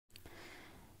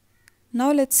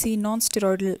Now let's see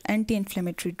non-steroidal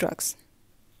anti-inflammatory drugs.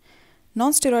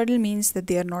 Non-steroidal means that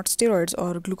they are not steroids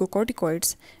or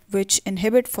glucocorticoids, which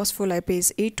inhibit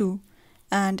phospholipase A2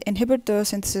 and inhibit the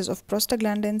synthesis of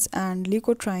prostaglandins and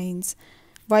leukotrienes,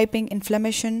 wiping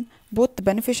inflammation, both the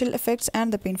beneficial effects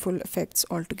and the painful effects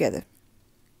altogether.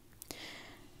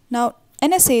 Now,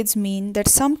 NSAIDs mean that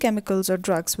some chemicals or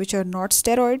drugs which are not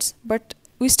steroids, but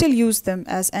we still use them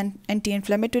as an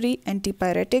anti-inflammatory,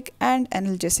 antipyretic, and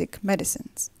analgesic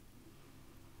medicines.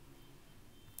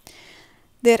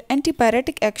 Their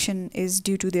antipyretic action is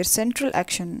due to their central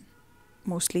action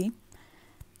mostly.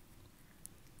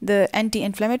 The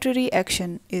anti-inflammatory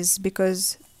action is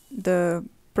because the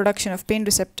production of pain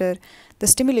receptor, the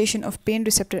stimulation of pain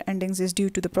receptor endings is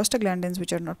due to the prostaglandins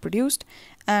which are not produced,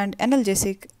 and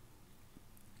analgesic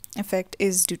effect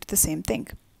is due to the same thing.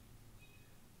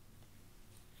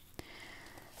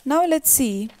 Now let's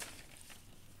see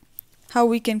how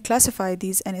we can classify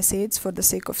these NSAIDs for the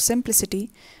sake of simplicity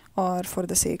or for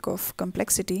the sake of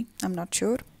complexity, I'm not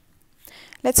sure.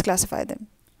 Let's classify them.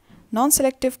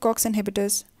 Non-selective COX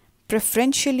inhibitors,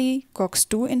 preferentially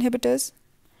COX-2 inhibitors,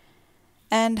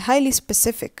 and highly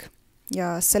specific,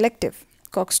 selective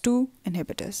COX-2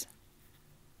 inhibitors.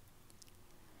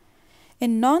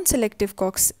 In non-selective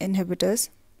COX inhibitors,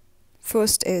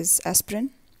 first is aspirin,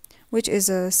 which is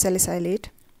a salicylate.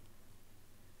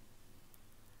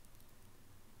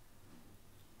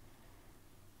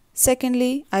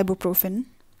 Secondly, ibuprofen,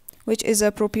 which is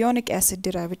a propionic acid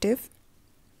derivative.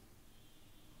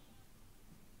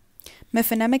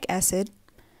 Mefenamic acid,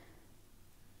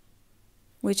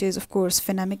 which is of course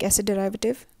phenamic acid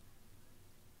derivative.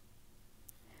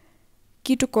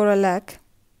 Ketocorolac,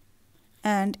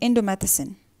 and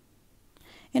indomethacin.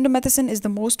 Indomethacin is the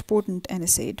most potent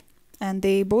NSAID, and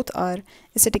they both are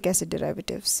acetic acid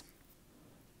derivatives.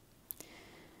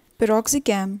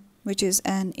 Piroxicam, which is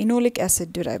an enolic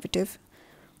acid derivative.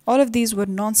 All of these were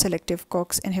non-selective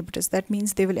COX inhibitors. That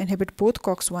means they will inhibit both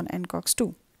COX-1 and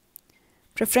COX-2.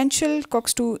 Preferential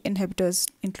COX-2 inhibitors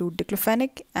include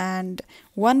diclofenac, and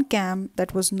one CAM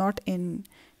that was not in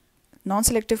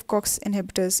non-selective COX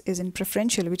inhibitors is in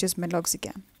preferential, which is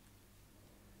meloxicam.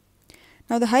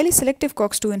 Now the highly selective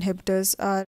COX-2 inhibitors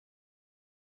are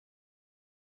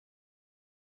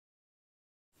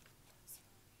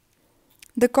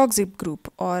the coxib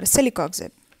group or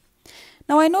celecoxib.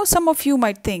 Now I know some of you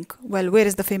might think, well, where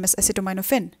is the famous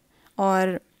acetaminophen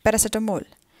or paracetamol?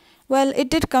 Well, it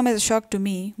did come as a shock to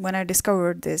me when I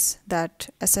discovered this, that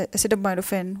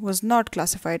acetaminophen was not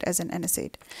classified as an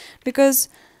NSAID because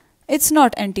it's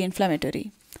not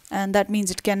anti-inflammatory, and that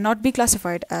means it cannot be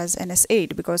classified as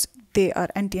NSAID because they are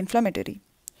anti-inflammatory.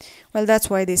 Well, that's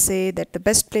why they say that the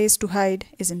best place to hide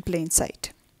is in plain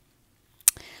sight.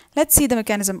 Let's see the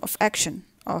mechanism of action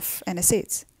of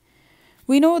NSAIDs.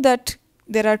 We know that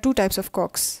there are two types of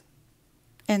COX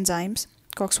enzymes,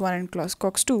 COX-1 and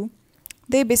COX-2.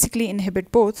 They basically inhibit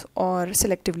both or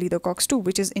selectively the COX-2,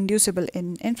 which is inducible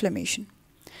in inflammation.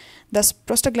 Thus,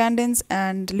 prostaglandins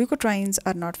and leukotrienes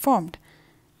are not formed,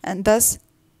 and thus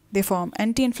they form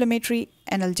anti-inflammatory,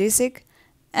 analgesic,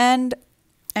 and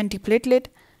antiplatelet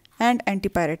and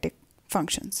antipyretic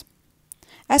functions.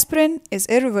 Aspirin is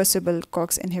irreversible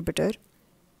COX inhibitor,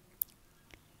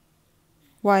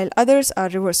 while others are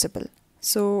reversible.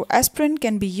 So aspirin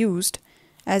can be used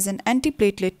as an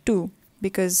antiplatelet too,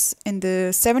 because in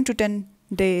the 7 to 10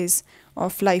 days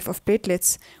of life of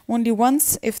platelets, only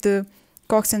once if the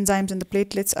COX enzymes in the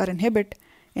platelets are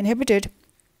inhibited,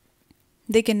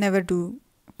 they can never do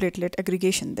platelet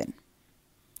aggregation then.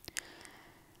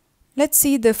 Let's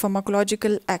see the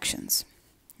pharmacological actions.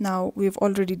 Now, we've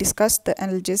already discussed the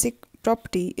analgesic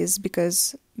property is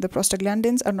because the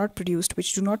prostaglandins are not produced,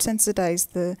 which do not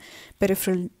sensitize the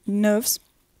peripheral nerves,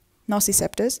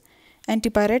 nociceptors.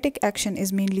 Antipyretic action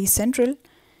is mainly central,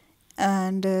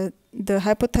 and the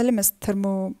hypothalamus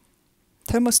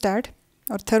thermostat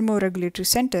or thermoregulatory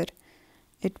center,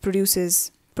 it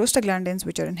produces prostaglandins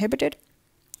which are inhibited.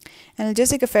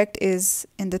 Analgesic effect is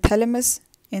in the thalamus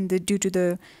due to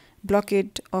the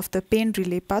blockade of the pain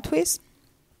relay pathways,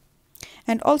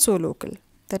 and also local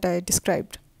that I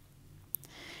described.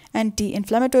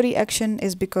 Anti-inflammatory action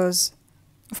is because,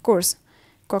 of course,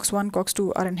 COX-1,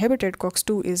 COX-2 are inhibited.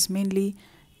 COX-2 is mainly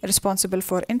responsible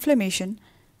for inflammation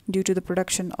due to the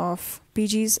production of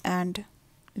PGs and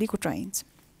leukotrienes.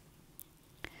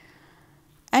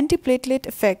 Antiplatelet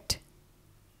effect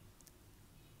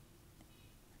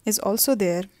is also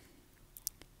there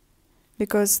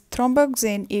because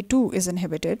thromboxane A2 is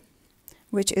inhibited,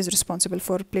 which is responsible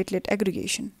for platelet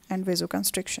aggregation and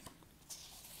vasoconstriction.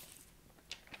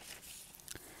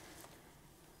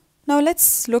 Now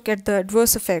let's look at the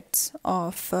adverse effects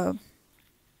of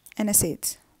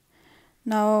NSAIDs.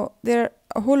 Now there are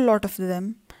a whole lot of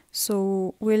them,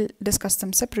 so we'll discuss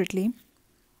them separately.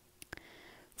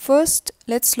 First,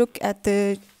 let's look at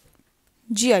the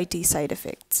GIT side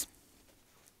effects.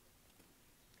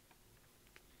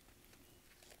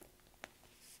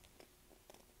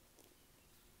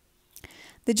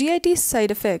 The GIT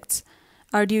side effects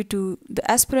are due to the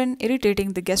aspirin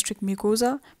irritating the gastric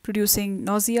mucosa, producing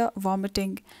nausea,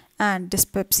 vomiting, and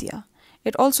dyspepsia.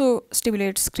 It also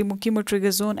stimulates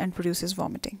chemotrigger and produces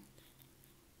vomiting.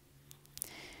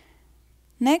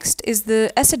 Next is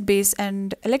the acid-base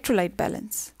and electrolyte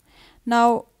balance.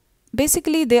 Now,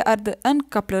 basically they are the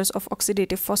uncouplers of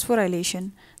oxidative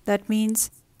phosphorylation. That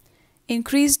means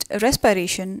increased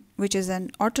respiration, which is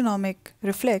an autonomic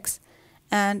reflex,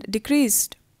 and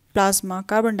decreased plasma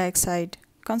carbon dioxide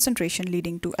concentration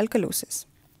leading to alkalosis.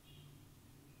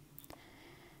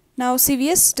 Now,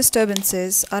 CVS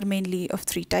disturbances are mainly of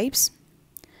three types.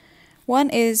 One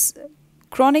is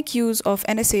chronic use of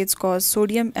NSAIDs cause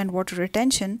sodium and water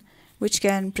retention, which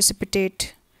can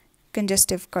precipitate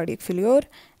congestive cardiac failure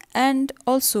and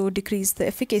also decrease the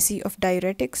efficacy of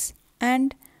diuretics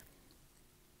and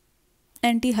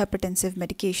antihypertensive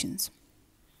medications.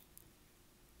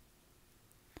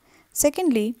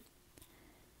 Secondly,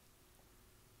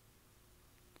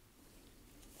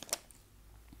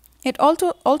 it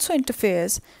also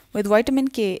interferes with vitamin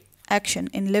K action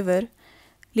in liver,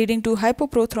 leading to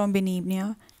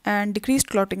hypoprothrombinemia and decreased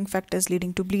clotting factors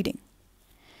leading to bleeding.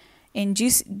 In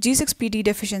G6PD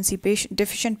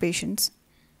deficient patients,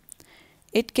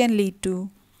 it can lead to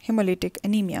hemolytic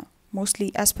anemia,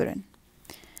 mostly aspirin.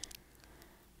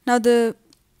 Now, the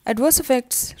adverse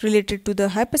effects related to the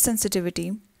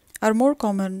hypersensitivity are more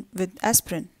common with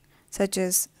aspirin, such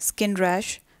as skin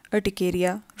rash,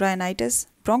 urticaria, rhinitis,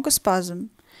 bronchospasm.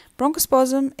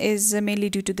 Bronchospasm is mainly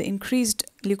due to the increased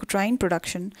leukotriene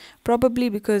production, probably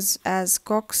because as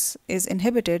COX is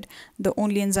inhibited, the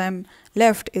only enzyme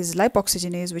left is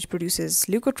lipoxygenase, which produces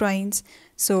leukotrienes.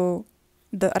 So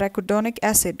the arachidonic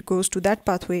acid goes to that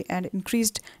pathway and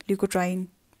increased leukotriene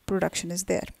production is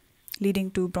there,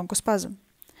 leading to bronchospasm.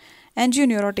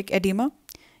 Angioneurotic edema,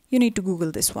 you need to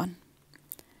Google this one.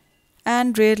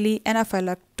 And rarely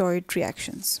anaphylactoid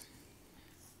reactions.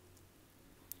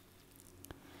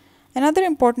 Another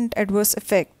important adverse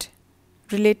effect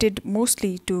related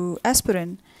mostly to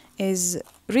aspirin is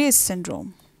Reyes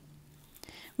syndrome.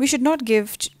 We should not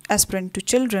give aspirin to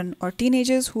children or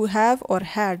teenagers who have or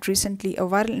had recently a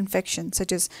viral infection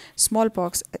such as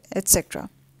smallpox, etc.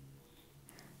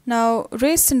 Now,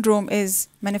 Reyes syndrome is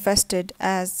manifested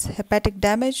as hepatic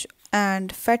damage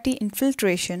and fatty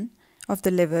infiltration of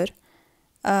the liver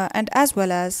and as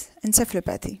well as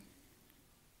encephalopathy.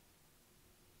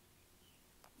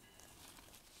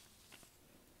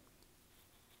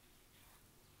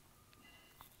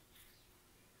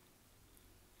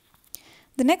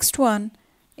 The next one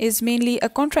is mainly a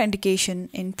contraindication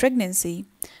in pregnancy,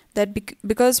 that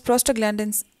because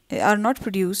prostaglandins are not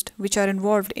produced, which are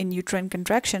involved in uterine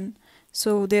contraction,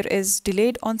 so there is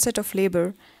delayed onset of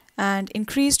labor and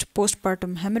increased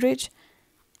postpartum hemorrhage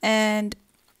and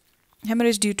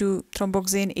hemorrhage due to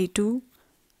thromboxane A2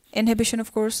 inhibition,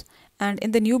 of course, and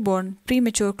in the newborn,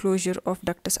 premature closure of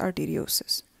ductus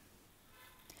arteriosus.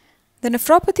 The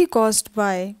nephropathy caused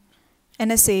by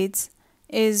NSAIDs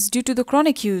is due to the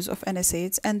chronic use of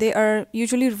NSAIDs, and they are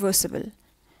usually reversible.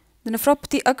 The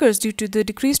nephropathy occurs due to the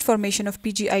decreased formation of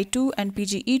PGI2 and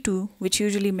PGE2, which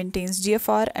usually maintains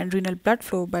GFR and renal blood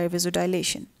flow by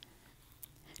vasodilation.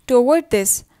 To avoid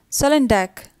this,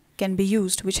 Sulindac can be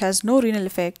used, which has no renal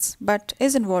effects but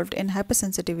is involved in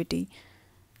hypersensitivity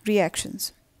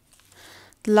reactions.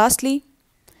 Lastly,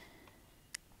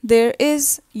 there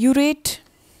is urate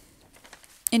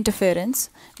interference,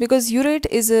 because urate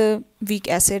is a weak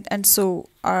acid and so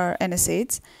are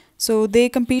NSAIDs. So they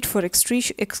compete for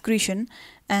excretion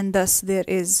and thus there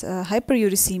is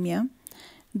hyperuricemia,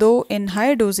 though in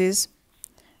higher doses,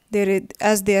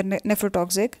 as they are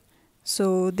nephrotoxic,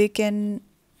 so they can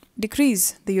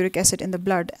decrease the uric acid in the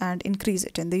blood and increase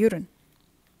it in the urine.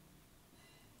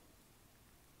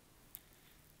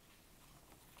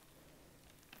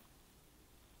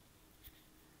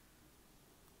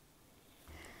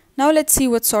 Now let's see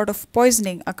what sort of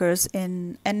poisoning occurs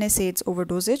in NSAIDs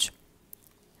overdosage.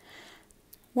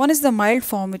 One is the mild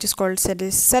form, which is called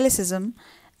salicylism,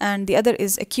 and the other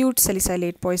is acute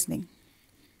salicylate poisoning.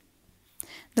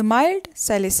 The mild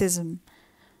salicylism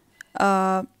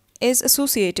is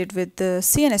associated with the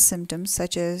CNS symptoms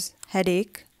such as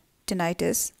headache,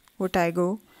 tinnitus,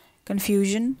 vertigo,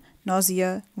 confusion,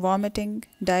 nausea, vomiting,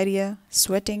 diarrhea,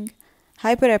 sweating,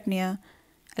 hyperapnea,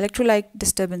 electrolyte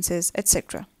disturbances,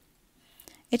 etc.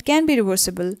 It can be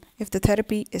reversible if the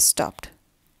therapy is stopped.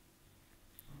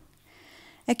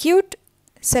 Acute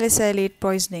salicylate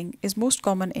poisoning is most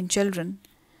common in children.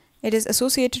 It is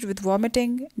associated with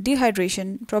vomiting,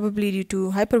 dehydration, probably due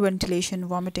to hyperventilation,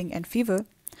 vomiting, and fever,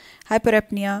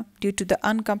 hyperapnea due to the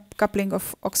uncoupling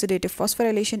of oxidative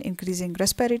phosphorylation, increasing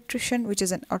respiration, which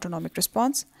is an autonomic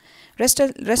response,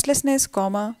 restlessness,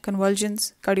 coma,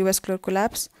 convulsions, cardiovascular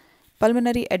collapse,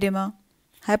 pulmonary edema,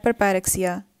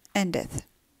 hyperpyrexia, and death.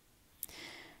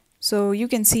 So you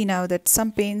can see now that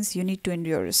some pains you need to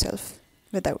endure yourself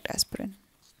without aspirin.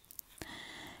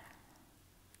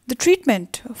 The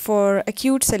treatment for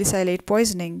acute salicylate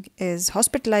poisoning is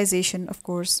hospitalization, of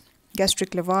course,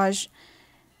 gastric lavage.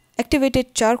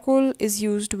 Activated charcoal is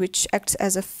used, which acts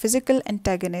as a physical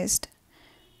antagonist.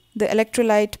 The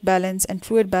electrolyte balance and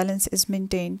fluid balance is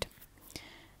maintained.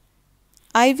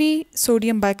 IV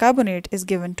sodium bicarbonate is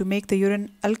given to make the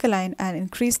urine alkaline and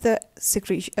increase the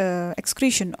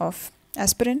excretion of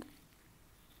aspirin.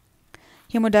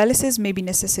 Hemodialysis may be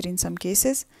necessary in some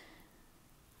cases.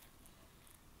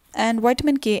 And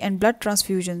vitamin K and blood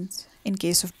transfusions in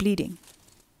case of bleeding.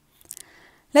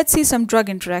 Let's see some drug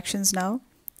interactions now.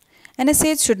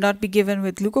 NSAIDs should not be given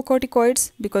with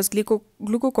glucocorticoids because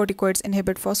glucocorticoids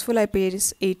inhibit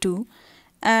phospholipase A2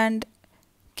 and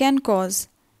can cause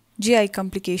GI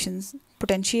complications,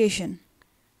 potentiation.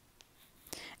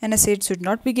 NSAIDs should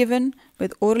not be given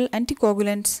with oral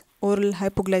anticoagulants, oral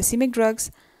hypoglycemic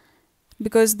drugs,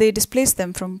 because they displace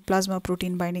them from plasma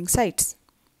protein binding sites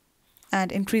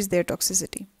and increase their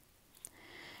toxicity.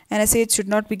 NSAIDs should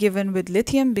not be given with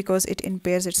lithium because it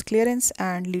impairs its clearance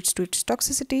and leads to its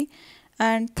toxicity.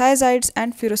 And thiazides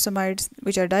and furosemides,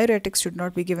 which are diuretics, should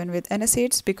not be given with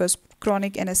NSAIDs because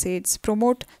chronic NSAIDs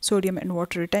promote sodium and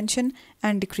water retention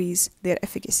and decrease their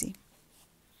efficacy.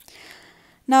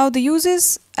 Now the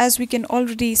uses, as we can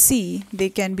already see, they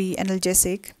can be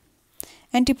analgesic,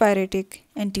 antipyretic,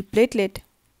 antiplatelet,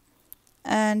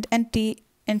 and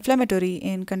anti-inflammatory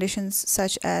in conditions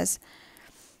such as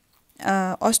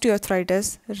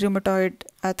osteoarthritis, rheumatoid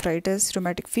arthritis,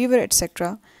 rheumatic fever,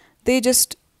 etc. They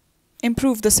just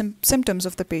improve the symptoms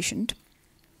of the patient.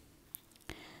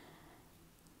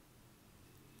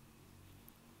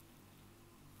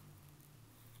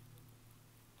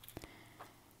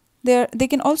 They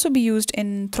can also be used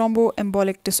in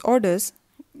thromboembolic disorders,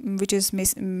 which is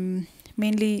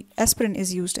mainly aspirin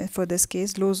is used for this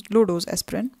case, low dose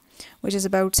aspirin, which is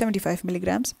about 75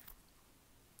 milligrams.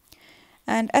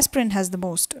 And aspirin has the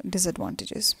most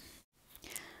disadvantages.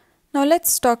 Now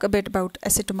let's talk a bit about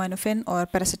acetaminophen or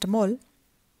paracetamol.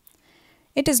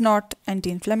 It is not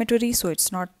anti-inflammatory, so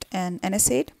it's not an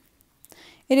NSAID.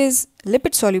 It is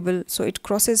lipid soluble, so it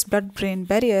crosses blood-brain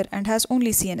barrier and has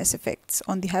only CNS effects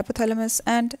on the hypothalamus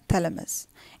and thalamus.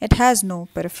 It has no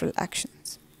peripheral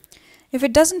actions. If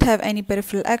it doesn't have any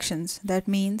peripheral actions, that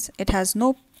means it has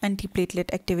no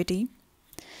antiplatelet activity.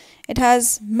 It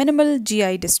has minimal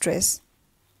GI distress.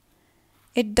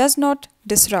 It does not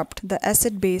disrupt the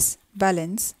acid-base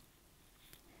balance.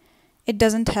 It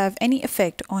doesn't have any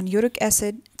effect on uric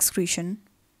acid excretion.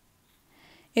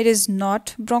 It is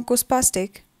not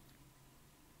bronchospastic.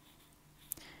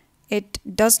 It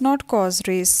does not cause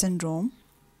Ray's syndrome.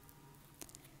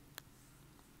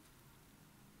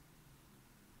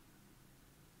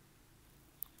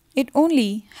 It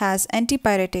only has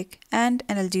antipyretic and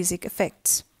analgesic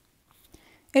effects.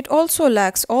 It also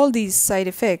lacks all these side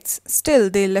effects, still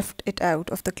they left it out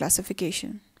of the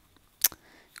classification.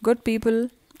 Good people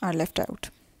are left out.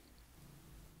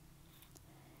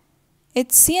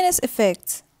 Its CNS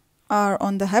effects are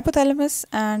on the hypothalamus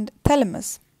and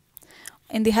thalamus.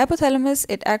 In the hypothalamus,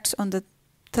 it acts on the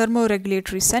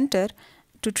thermoregulatory center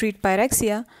to treat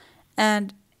pyrexia,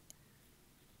 and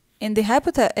in the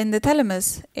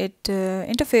thalamus, it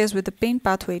interferes with the pain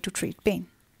pathway to treat pain.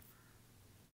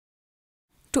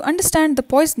 To understand the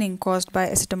poisoning caused by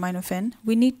acetaminophen,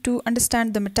 we need to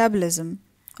understand the metabolism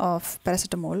of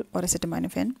paracetamol or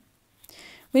acetaminophen.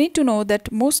 We need to know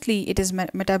that mostly it is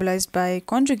metabolized by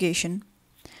conjugation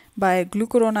by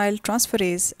glucuronide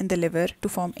transferase in the liver to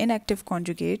form inactive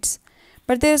conjugates,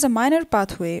 but there is a minor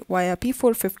pathway via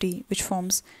P450 which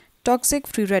forms toxic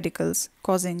free radicals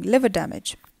causing liver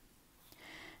damage.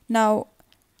 Now,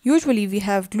 usually we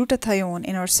have glutathione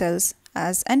in our cells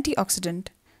as antioxidant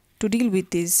to deal with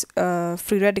these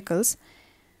free radicals,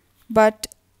 but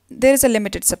there is a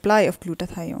limited supply of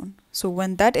glutathione. So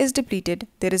when that is depleted,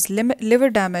 there is liver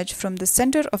damage from the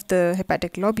center of the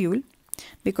hepatic lobule,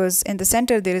 because in the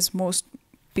center there is most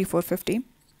P450,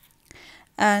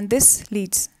 and this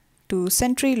leads to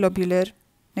centrilobular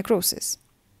necrosis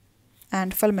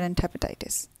and fulminant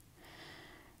hepatitis.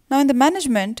 Now in the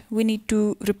management, we need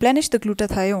to replenish the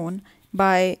glutathione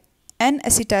by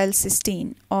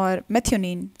N-acetylcysteine or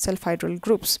methionine sulfhydryl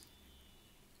groups.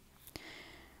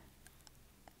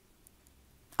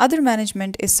 Other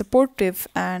management is supportive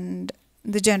and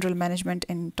the general management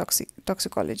in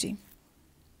toxicology.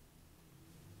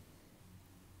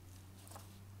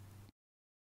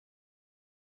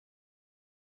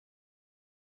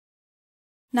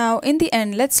 Now, in the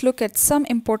end, let's look at some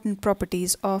important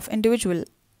properties of individual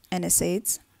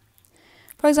NSAIDs.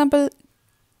 For example,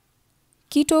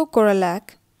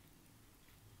 ketocorrelac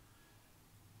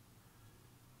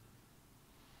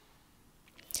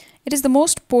it is the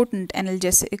most potent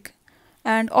analgesic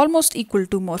and almost equal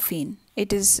to morphine.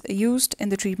 It is used in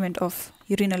the treatment of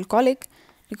urinary colic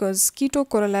because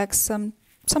ketocorrelac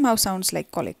somehow sounds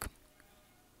like colic.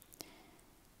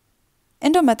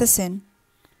 Indomethacin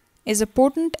is a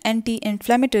potent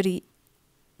anti-inflammatory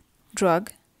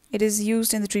drug. It is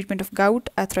used in the treatment of gout,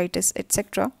 arthritis,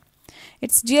 etc.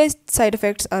 Its GI side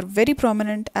effects are very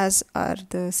prominent, as are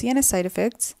the CNS side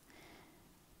effects.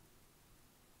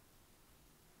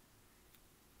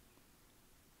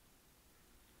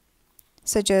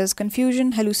 Such as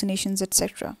confusion, hallucinations,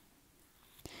 etc.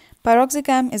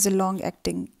 Piroxicam is a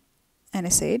long-acting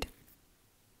NSAID.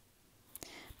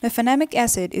 Mefenamic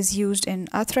acid is used in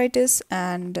arthritis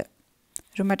and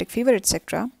rheumatic fever,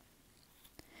 etc.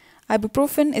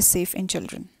 Ibuprofen is safe in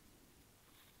children.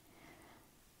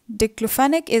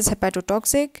 Diclofenac is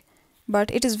hepatotoxic,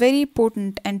 but it is very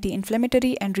potent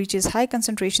anti-inflammatory and reaches high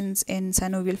concentrations in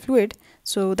synovial fluid,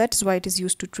 so that is why it is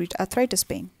used to treat arthritis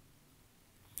pain,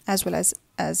 as well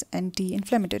as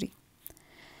anti-inflammatory.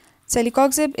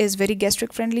 Celecoxib is very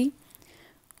gastric friendly,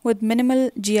 with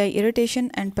minimal GI irritation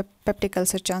and peptic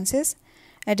ulcer chances.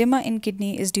 Edema in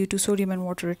kidney is due to sodium and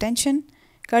water retention.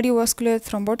 Cardiovascular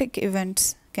thrombotic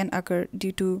events can occur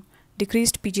due to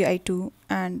decreased PGI2,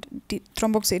 and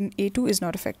thromboxane A2 is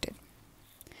not affected.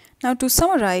 Now to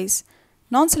summarize,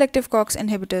 non-selective COX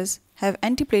inhibitors have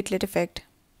antiplatelet effect,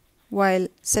 while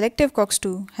selective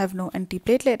COX-2 have no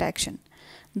antiplatelet action,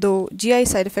 though GI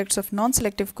side effects of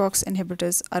non-selective COX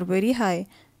inhibitors are very high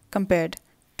compared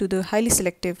to the highly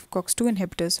selective COX-2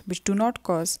 inhibitors, which do not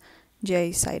cause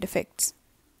GI side effects.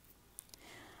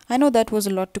 I know that was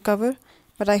a lot to cover,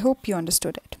 but I hope you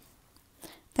understood it.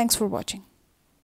 Thanks for watching.